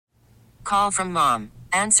call from mom.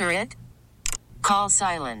 Answer it. Call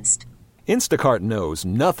silenced. Instacart knows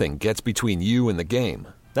nothing gets between you and the game.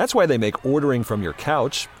 That's why they make ordering from your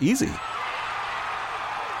couch easy.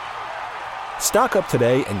 Stock up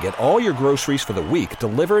today and get all your groceries for the week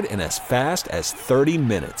delivered in as fast as 30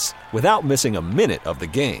 minutes without missing a minute of the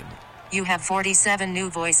game. You have 47 new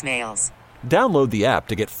voicemails. Download the app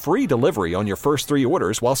to get free delivery on your first 3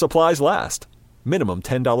 orders while supplies last. Minimum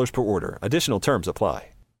 $10 per order. Additional terms apply.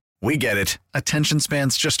 We get it. Attention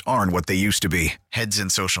spans just aren't what they used to be. Heads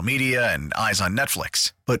in social media and eyes on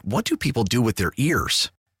Netflix. But what do people do with their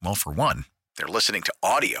ears? Well, for one, they're listening to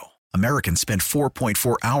audio. Americans spend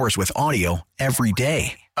 4.4 hours with audio every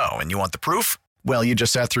day. Oh, and you want the proof? Well, you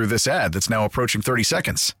just sat through this ad that's now approaching 30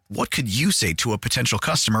 seconds. What could you say to a potential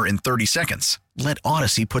customer in 30 seconds? Let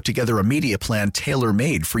Odyssey put together a media plan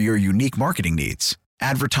tailor-made for your unique marketing needs.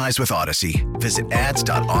 Advertise with Odyssey. Visit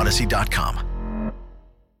ads.odyssey.com.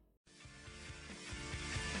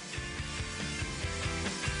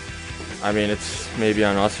 I mean, it's maybe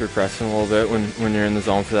on us for pressing a little bit when you're in the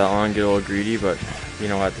zone for that long, get a little greedy, but, you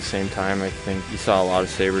know, at the same time, I think you saw a lot of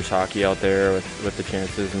Sabres hockey out there with the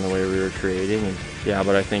chances and the way we were creating. And yeah,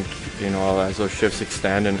 but I think, you know, as those shifts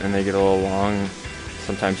extend and they get a little long,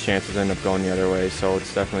 sometimes chances end up going the other way. So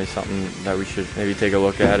it's definitely something that we should maybe take a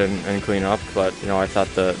look at and clean up. But, you know, I thought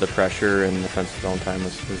the pressure and defensive zone time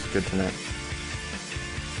was good tonight.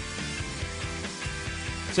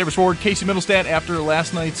 Sabres forward Casey Middlestat after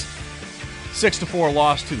last night's 6-4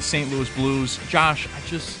 loss to the St. Louis Blues. Josh,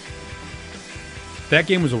 that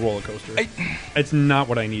game was a roller coaster. It's not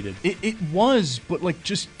what I needed. It was, but like,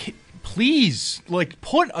 just please, like,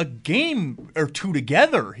 put a game or two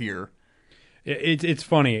together here. It's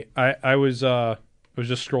funny. I was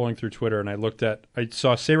just scrolling through Twitter and I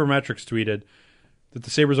saw Sabermetrics tweeted that the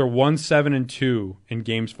Sabres are 1-7-2 in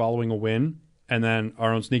games following a win, and then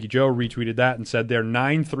our own Sneaky Joe retweeted that and said they're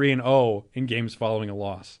 9-3-0 in games following a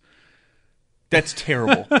loss. That's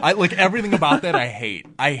terrible. I like everything about that. I hate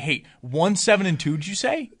 1-7-2. Did you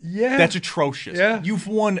say? Yeah, that's atrocious. Yeah, you've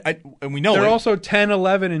won, and we know they're also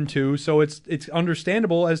 10-11-2. So it's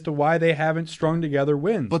understandable as to why they haven't strung together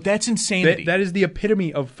wins. But that's insanity. That is the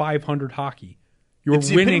epitome of 500 hockey. It's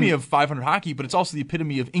the epitome of 500 hockey, but it's also the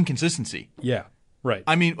epitome of inconsistency. Yeah, right.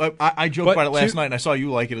 I mean, I joked about it last night, and I saw you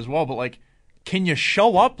like it as well. But like, can you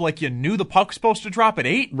show up like you knew the puck's supposed to drop at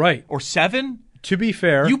 8, right, or 7? To be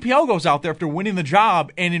fair, UPL goes out there after winning the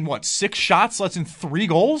job and in 6 shots lets in 3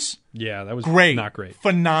 goals? Yeah, that was great. Not great.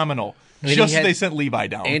 Phenomenal. Just as they sent Levi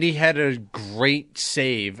down. And he had a great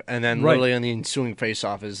save, and then literally on the ensuing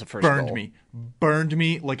faceoff is the first goal. Burned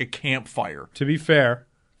me like a campfire. To be fair,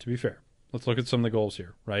 let's look at some of the goals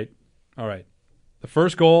here, right? All right. The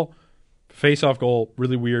first goal, faceoff goal,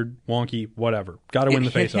 really weird, wonky, whatever. Got to win the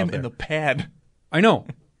faceoff. Hit him there. in the pad. I know.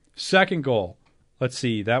 Second goal. Let's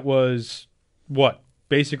see. That was what?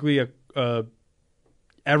 Basically,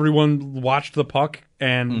 everyone watched the puck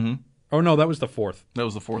and. Mm-hmm. Oh no, that was the fourth. That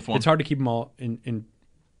was the fourth one. It's hard to keep them all in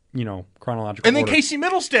chronological And then order. Casey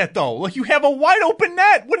Middlestat, though, like you have a wide open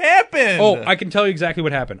net. What happened? Oh, I can tell you exactly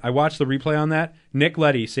what happened. I watched the replay on that. Nick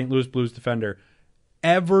Leddy, St. Louis Blues defender,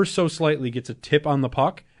 ever so slightly gets a tip on the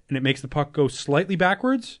puck, and it makes the puck go slightly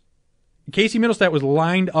backwards. Casey Middlestat was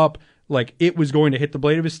lined up like it was going to hit the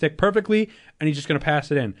blade of his stick perfectly, and he's just going to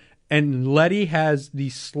pass it in. And Leddy has the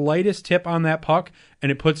slightest tip on that puck, and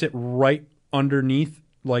it puts it right underneath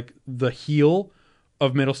like the heel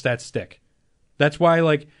of Middlestat's stick. That's why,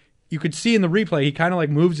 like, you could see in the replay, he kind of like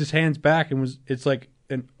moves his hands back and it's like,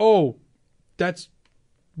 that's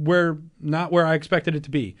not where I expected it to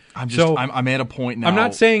be. I'm at a point now. I'm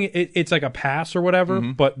not saying it's like a pass or whatever,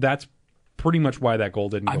 but that's pretty much why that goal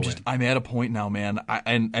didn't go in. I'm at a point now, man.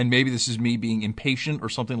 And maybe this is me being impatient or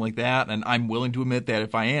something like that, and I'm willing to admit that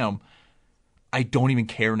if I am, I don't even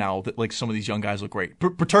care now that like some of these young guys look great.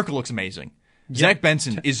 Paterka looks amazing. Yeah. Zach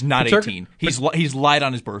Benson is not 18. He's lied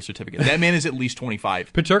on his birth certificate. That man is at least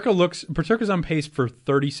 25. Paterka's on pace for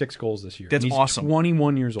 36 goals this year. That's awesome.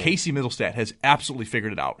 21 years old. Casey Middlestat has absolutely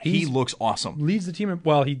figured it out. He looks awesome. Leads the team.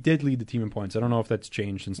 He did lead the team in points. I don't know if that's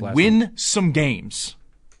changed since last. Win some games.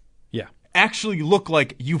 Yeah. Actually look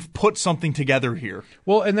like you've put something together here.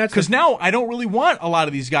 Well, and that's because now I don't really want a lot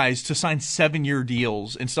of these guys to sign 7-year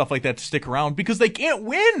deals and stuff like that to stick around because they can't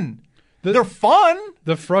win. They're fun.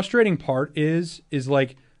 The frustrating part is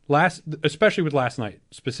like especially with last night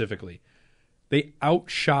specifically, they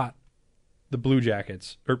outshot the Blues,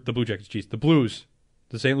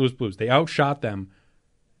 the St. Louis Blues. They outshot them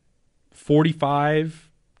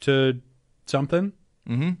 45 to something.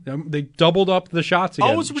 Mm-hmm. They doubled up the shots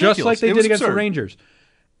again, it was ridiculous. Just like they did against absurd. the Rangers,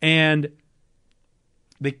 and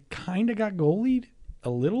they kind of got goalied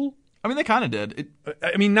a little. I mean, they kind of did.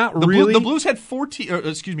 I mean, not The really. The Blues had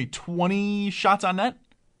 20 shots on net.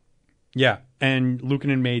 Yeah, and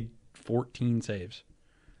Luukkonen made 14 saves.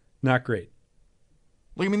 Not great.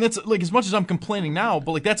 Like, I mean, that's like as much as I'm complaining now,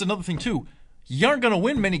 but like that's another thing too. You aren't going to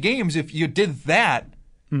win many games if you did that,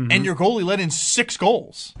 and your goalie let in 6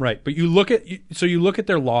 goals. Right, but you look at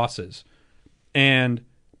their losses, and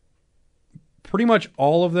pretty much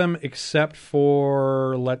all of them except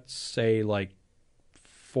for, let's say, like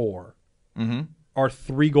 4 are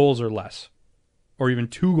 3 goals or less, or even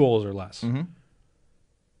 2 goals or less.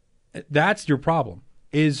 That's your problem.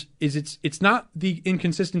 It's not the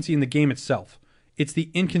inconsistency in the game itself. It's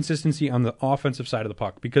the inconsistency on the offensive side of the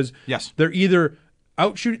puck, because they're either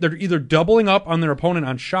doubling up on their opponent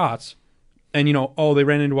on shots, and they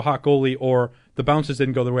ran into a hot goalie, or the bounces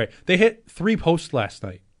didn't go their way. They hit 3 posts last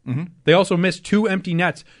night. They also missed 2 empty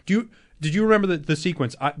nets. Did you remember the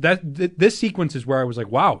sequence? This sequence is where I was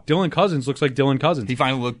like, wow, Dylan Cousins looks like Dylan Cousins. He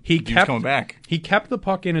finally looked. He was coming back. He kept the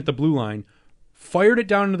puck in at the blue line, fired it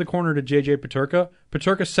down into the corner to JJ Peterka.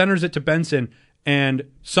 Peterka centers it to Benson, and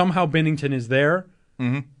somehow Binnington is there.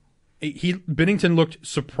 Binnington looked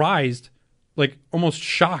surprised, like almost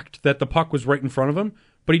shocked that the puck was right in front of him,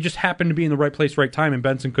 but he just happened to be in the right place, right time, and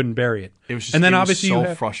Benson couldn't bury it. It was just, and then it obviously was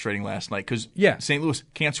so frustrating last night because Yeah. St. Louis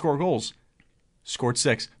can't score goals. Scored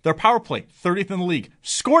 6. Their power play, 30th in the league,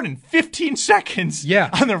 scored in 15 seconds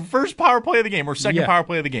on their first power play of the game, or second power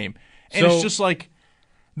play of the game. And it's just like,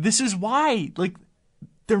 this is why, like,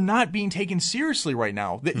 they're not being taken seriously right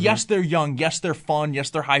now. Yes, they're young. Yes, they're fun. Yes,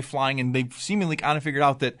 they're high-flying, and they've seemingly kind of figured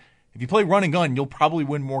out that if you play run and gun, you'll probably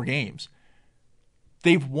win more games.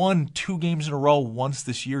 They've won 2 games in a row once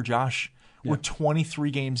this year, Josh. We're 23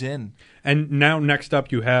 games in. And now next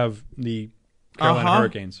up you have the Carolina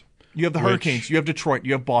Hurricanes. You have the Hurricanes. You have Detroit.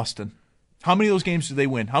 You have Boston. How many of those games do they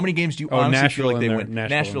win? How many games do you honestly feel like they win?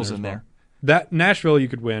 Nashville's in there. That Nashville you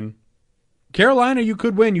could win. Carolina you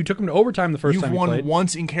could win. You took them to overtime the first time you played. You've won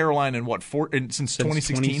once in Carolina in what, since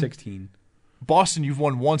 2016? Boston, you've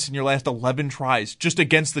won once in your last 11 tries, just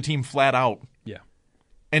against the team flat out. Yeah.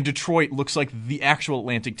 And Detroit looks like the actual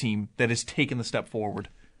Atlantic team that has taken the step forward.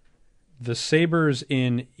 The Sabres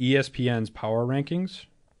in ESPN's power rankings,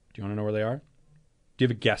 do you want to know where they are? Do you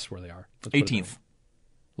have a guess where they are? 18th.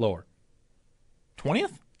 Lower.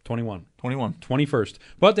 20th? 21. 21st.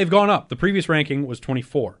 But they've gone up. The previous ranking was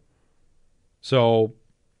 24. So,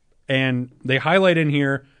 and they highlight in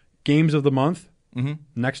here games of the month.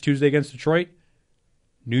 Next Tuesday against Detroit,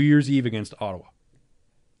 New Year's Eve against Ottawa.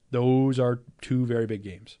 Those are 2 very big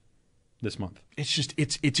games this month. It's just,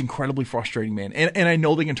 it's incredibly frustrating, man. And I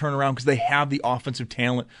know they can turn around because they have the offensive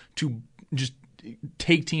talent to just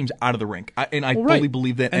take teams out of the rink. I fully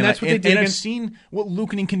believe that. And that's what they did. And I've seen what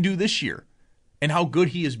Luukkonen can do this year and how good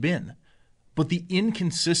he has been. But the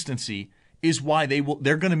inconsistency is why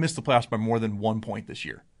they're going to miss the playoffs by more than 1 point this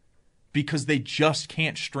year, because they just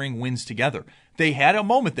can't string wins together. They had a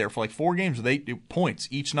moment there for like 4 games with 8 points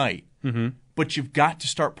each night, but you've got to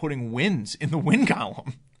start putting wins in the win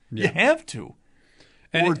column. You have to.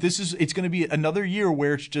 Or it's going to be another year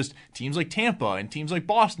where it's just teams like Tampa and teams like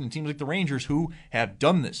Boston and teams like the Rangers who have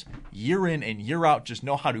done this year in and year out, just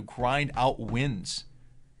know how to grind out wins.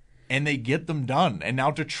 And they get them done. And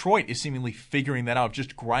now Detroit is seemingly figuring that out,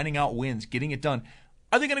 just grinding out wins, getting it done.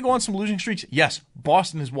 Are they going to go on some losing streaks? Yes.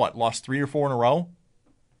 Boston has lost 3 or 4 in a row?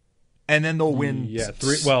 And then they'll win. Yeah,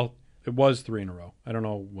 3. Well, it was 3 in a row. I don't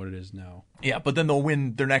know what it is now. Yeah, but then they'll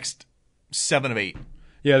win their next 7 of 8.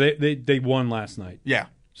 Yeah, they won last night. Yeah.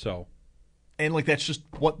 So. And that's just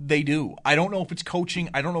what they do. I don't know if it's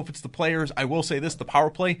coaching. I don't know if it's the players. I will say this, the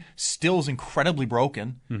power play still is incredibly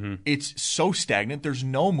broken. It's so stagnant. There's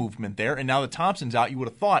no movement there. And now that Thompson's out, you would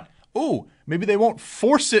have thought, maybe they won't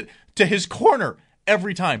force it to his corner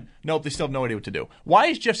every time. Nope, they still have no idea what to do. Why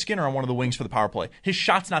is Jeff Skinner on one of the wings for the power play? His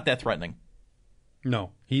shot's not that threatening.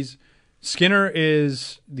 No. Skinner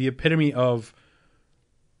is the epitome of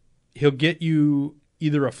he'll get you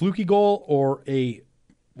either a fluky goal or a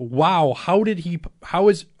wow, how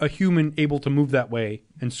is a human able to move that way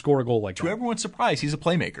and score a goal like that? To everyone's surprise, he's a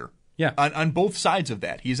playmaker. Yeah. On both sides of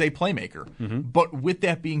that, he's a playmaker. But with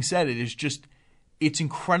that being said, it's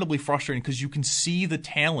incredibly frustrating because you can see the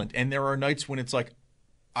talent, and there are nights when it's like,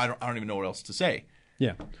 I don't even know what else to say.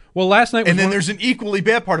 Yeah. Well, last night was there's an equally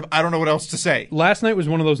bad part of I don't know what else to say. Last night was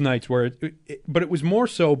one of those nights where but it was more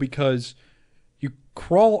so because you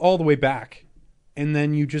crawl all the way back and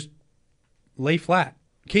then you just lay flat.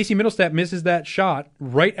 Casey Middlestat misses that shot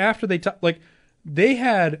right after they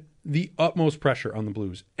had the utmost pressure on the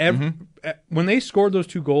Blues. When they scored those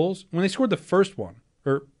 2 goals, when they scored the first one,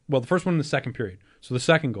 the first one in the second period, so the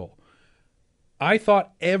second goal, I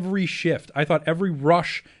thought every shift, I thought every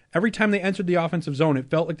rush, every time they entered the offensive zone, it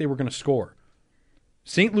felt like they were going to score.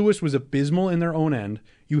 St. Louis was abysmal in their own end.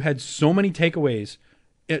 You had so many takeaways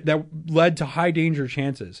that led to high danger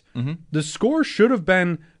chances. Mm-hmm. The score should have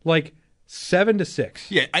been like 7-6.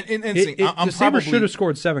 Yeah, the Sabres should have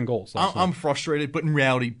scored 7 goals. I'm frustrated, but in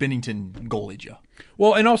reality, Binnington goalied you.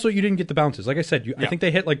 Well, and also you didn't get the bounces. Like I said, I think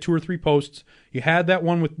they hit like 2 or 3 posts. You had that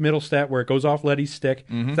one with Middlestat where it goes off Leddy's stick.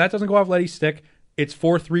 Mm-hmm. If that doesn't go off Leddy's stick, it's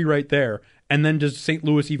 4-3 right there. And then does St.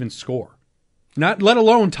 Louis even score? Not let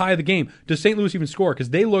alone tie the game. Does St. Louis even score?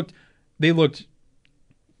 Because they looked, I'm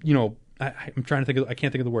trying to think I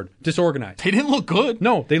can't think of the word. Disorganized. They didn't look good.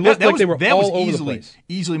 No, they looked like they were all over the place.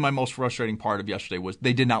 Easily my most frustrating part of yesterday was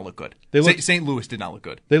they did not look good. St. Louis did not look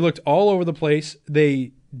good. They looked all over the place.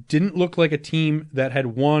 They didn't look like a team that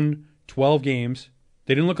had won 12 games.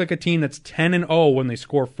 They didn't look like a team that's 10-0 when they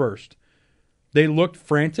score first. They looked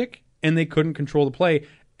frantic, and they couldn't control the play.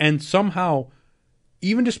 And somehow,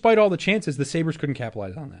 even despite all the chances, the Sabres couldn't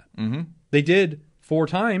capitalize on that. Mm-hmm. They did 4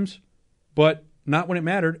 times, but not when it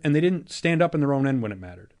mattered, and they didn't stand up in their own end when it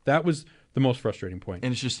mattered. That was the most frustrating point.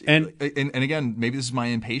 And it's just, and again, maybe this is my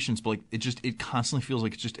impatience, but like it constantly feels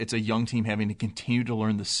like it's a young team having to continue to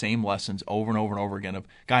learn the same lessons over and over and over again of,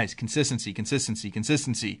 guys, consistency.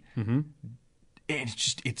 Mm-hmm.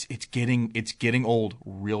 And it's getting old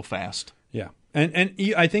real fast. Yeah, and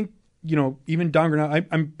I think even Don Granat,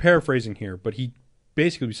 I'm paraphrasing here, but he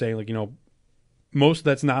basically was saying most of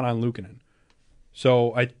that's not on Luukkonen.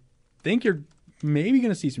 So I think you're maybe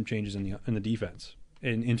going to see some changes in the defense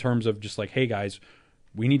in terms of just like, hey guys,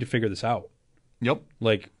 we need to figure this out. Yep.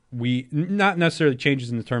 Like we not necessarily changes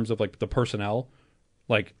in the terms of like the personnel,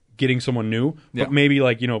 like getting someone new, but maybe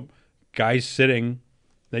like guys sitting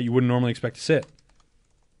that you wouldn't normally expect to sit.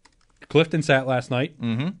 Clifton sat last night.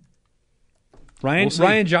 Mm-hmm.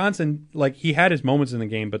 Ryan Johnson, like he had his moments in the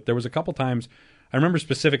game, but there was a couple times I remember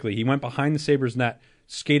specifically he went behind the Sabres net,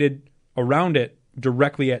 skated around it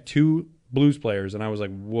directly at 2 Blues players, and I was like,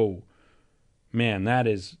 whoa, man, that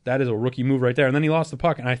is a rookie move right there. And then he lost the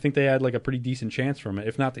puck, and I think they had like a pretty decent chance from it.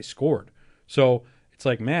 If not, they scored. So it's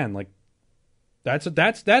like, man, like that's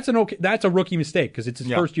a rookie mistake because it's his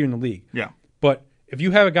first year in the league. Yeah. But if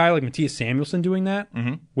you have a guy like Matthias Samuelsson doing that,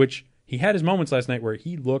 mm-hmm. which he had his moments last night where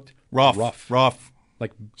he looked rough,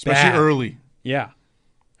 like especially bad. Early. Yeah,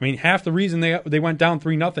 I mean half the reason they went down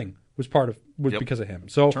 3-0 was because of him.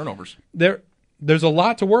 So turnovers. There's a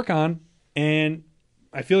lot to work on. And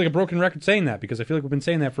I feel like a broken record saying that because I feel like we've been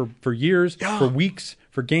saying that for years, for weeks,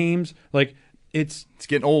 for games. Like it's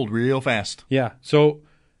getting old real fast. Yeah. So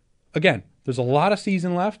again, there's a lot of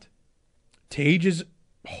season left. Tage is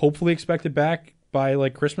hopefully expected back by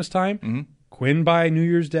like Christmas time. Mm-hmm. Quinn by New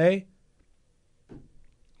Year's Day.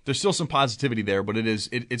 There's still some positivity there, but it's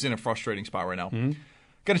in a frustrating spot right now. Mm-hmm.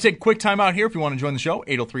 Got to take a quick time out here if you want to join the show.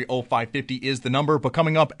 803-0550 is the number. But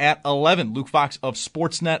coming up at 11, Luke Fox of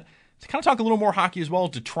Sportsnet to kind of talk a little more hockey as well,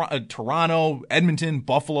 to Toronto, Edmonton,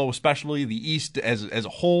 Buffalo, especially the East as a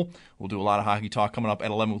whole. We'll do a lot of hockey talk coming up at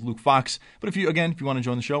 11 with Luke Fox. But if you want to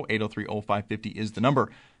join the show, 803-0550 is the number.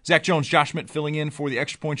 Zach Jones, Josh Schmidt filling in for the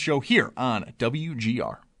Extra Point Show here on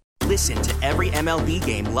WGR. Listen to every MLB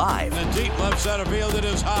game live. In the deep left center field, it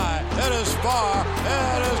is high, it is far,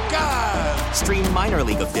 it is gone. Stream minor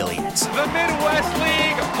league affiliates. The Midwest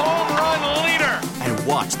League home run leader. And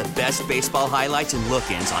watch the best baseball highlights and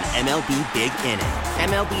look-ins on MLB Big Inning.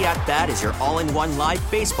 MLB At Bat is your all-in-one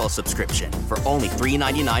live baseball subscription for only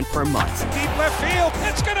 $3.99 per month. Deep left field,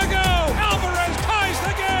 it's gonna go. Alvarez ties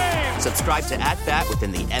the game. Subscribe to At Bat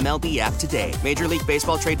within the MLB app today. Major League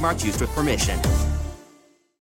Baseball trademarks used with permission.